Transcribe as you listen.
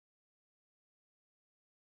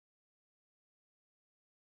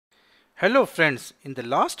Hello friends, in the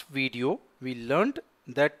last video we learned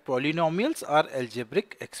that polynomials are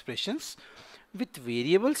algebraic expressions with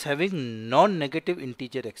variables having non-negative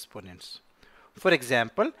integer exponents. For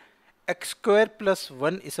example, x square plus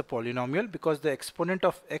 1 is a polynomial because the exponent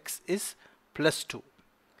of x is plus 2.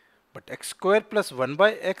 But x square plus 1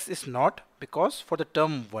 by x is not, because for the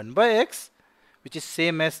term 1 by x, which is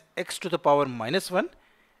same as x to the power minus 1,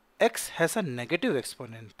 x has a negative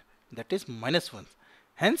exponent, that is minus 1.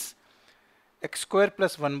 Hence, x square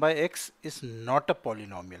plus 1 by x is not a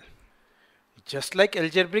polynomial. Just like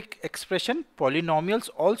algebraic expression, polynomials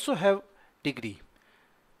also have degree.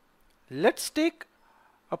 Let's take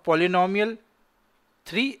a polynomial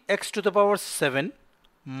 3x to the power 7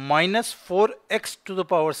 minus 4x to the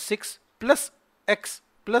power 6 plus x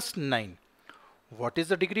plus 9. What is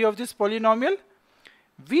the degree of this polynomial?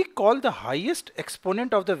 We call the highest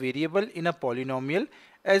exponent of the variable in a polynomial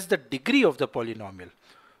as the degree of the polynomial.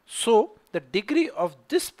 So, the degree of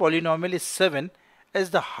this polynomial is 7,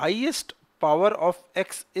 as the highest power of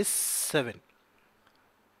x is 7.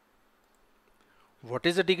 What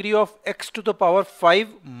is the degree of x to the power 5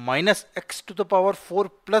 minus x to the power 4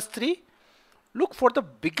 plus 3? Look for the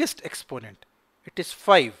biggest exponent. It is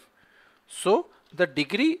 5. So, the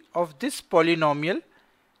degree of this polynomial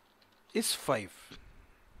is 5.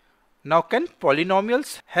 Now, can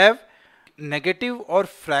polynomials have negative or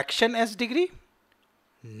fraction as degree?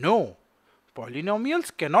 No.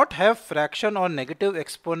 Polynomials cannot have fraction or negative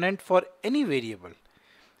exponent for any variable.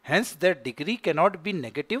 Hence, their degree cannot be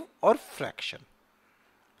negative or fraction.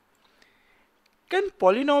 Can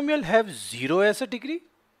polynomial have 0 as a degree?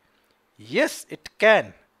 Yes, it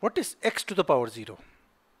can. What is x to the power 0?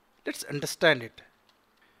 Let's understand it.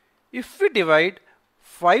 If we divide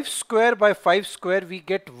 5 square by 5 square, we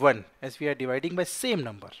get 1, as we are dividing by same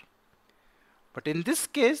number. But in this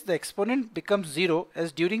case, the exponent becomes 0,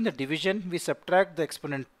 as during the division we subtract the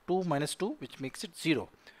exponent 2 minus 2, which makes it 0.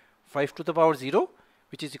 5 to the power 0,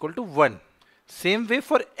 which is equal to 1. Same way,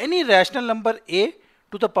 for any rational number a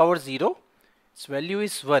to the power 0, its value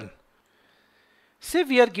is 1. Say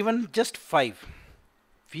we are given just 5.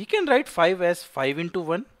 We can write 5 as 5 into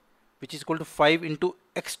 1, which is equal to 5 into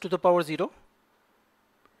x to the power 0.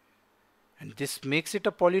 And this makes it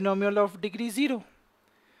a polynomial of degree 0.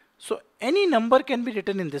 So, any number can be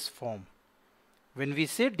written in this form. When we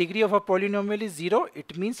say degree of a polynomial is 0,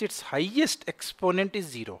 it means its highest exponent is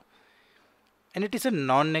 0. And it is a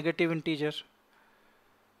non-negative integer.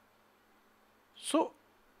 So,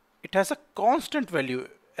 it has a constant value,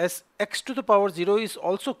 as x to the power 0 is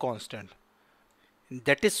also constant.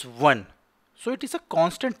 That is 1. So, it is a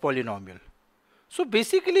constant polynomial. So,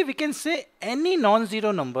 basically we can say any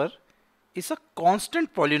non-zero number is a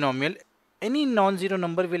constant polynomial. Any non-zero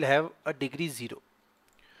number will have a degree 0.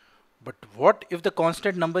 But what if the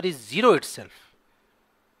constant number is 0 itself?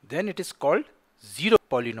 Then it is called 0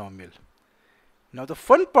 polynomial. Now the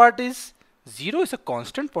fun part is 0 is a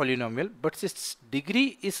constant polynomial, but its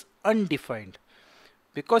degree is undefined,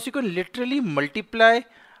 because you can literally multiply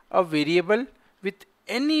a variable with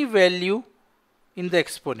any value in the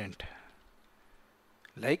exponent.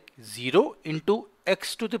 Like 0 into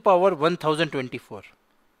x to the power 1024.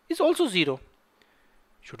 Is also 0.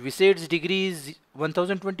 Should we say its degree is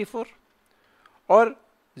 1024? Or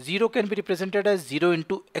 0 can be represented as 0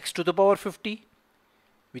 into x to the power 50,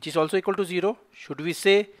 which is also equal to 0. Should we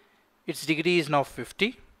say its degree is now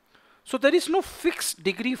 50? So there is no fixed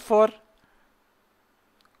degree for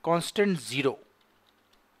constant 0.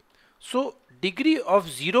 So degree of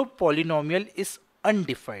 0 polynomial is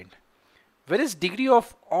undefined, whereas degree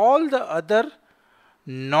of all the other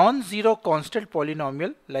non-zero constant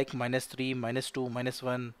polynomial like minus 3, minus 2, minus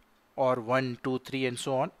 1 or 1, 2, 3 and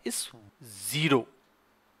so on is 0.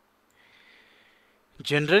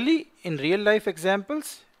 Generally, in real life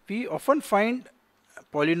examples, we often find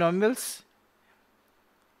polynomials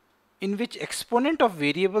in which exponent of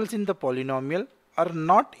variables in the polynomial are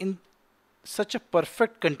not in such a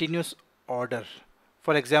perfect continuous order.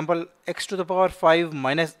 For example, x to the power 5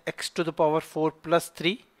 minus x to the power 4 plus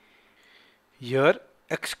 3. Here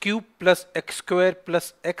x cube plus x square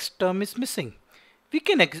plus x term is missing. We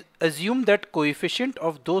can assume that coefficient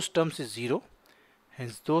of those terms is 0.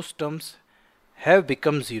 Hence those terms have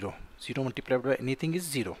become 0. 0 multiplied by anything is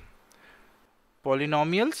 0.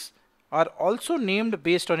 Polynomials are also named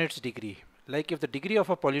based on its degree. Like if the degree of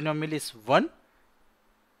a polynomial is 1,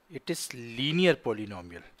 it is linear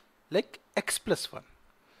polynomial, like x plus 1.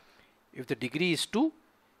 If the degree is 2,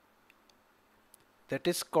 that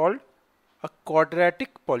is called a quadratic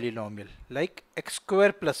polynomial, like x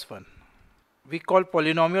square plus 1. We call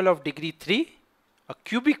polynomial of degree 3 a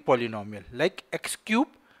cubic polynomial, like x cube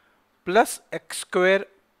plus x square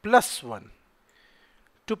plus 1.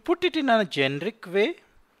 To put it in a generic way,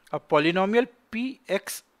 a polynomial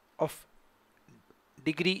px of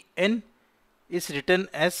degree n is written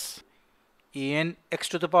as an x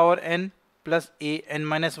to the power n plus an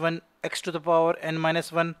minus 1 x to the power n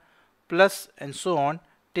minus 1 plus and so on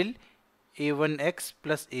till a1x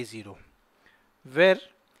plus a0, where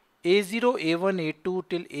a0, a1, a2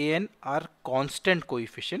 till an are constant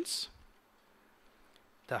coefficients.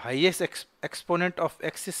 The highest exponent of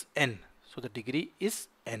x is n, so the degree is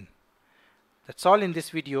n. That's all in this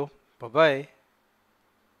video. Bye bye.